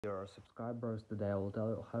Your subscribers. Today I will tell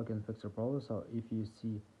you how you can fix your problem. So if you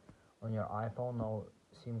see on your iPhone no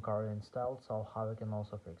SIM card installed, so how you can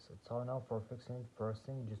also fix it. So now for fixing it, first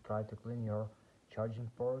thing, just try to clean your charging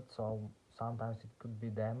port. So sometimes it could be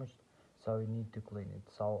damaged, so you need to clean it.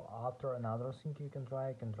 So after, another thing you can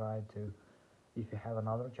try to, if you have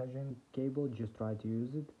another charging cable, just try to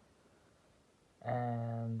use it.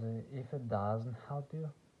 And if it doesn't help you,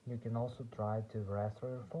 you can also try to restore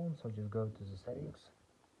your phone. So just go to the settings,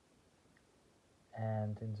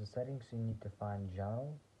 and in the settings you need to find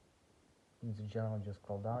general. In the general, just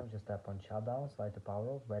scroll down, just tap on shutdown, slide to power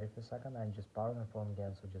off, wait a second, and just power your phone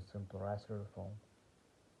again. So just simply restore your phone.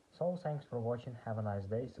 So thanks for watching, have a nice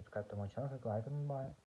day, subscribe to my channel, click like, and bye.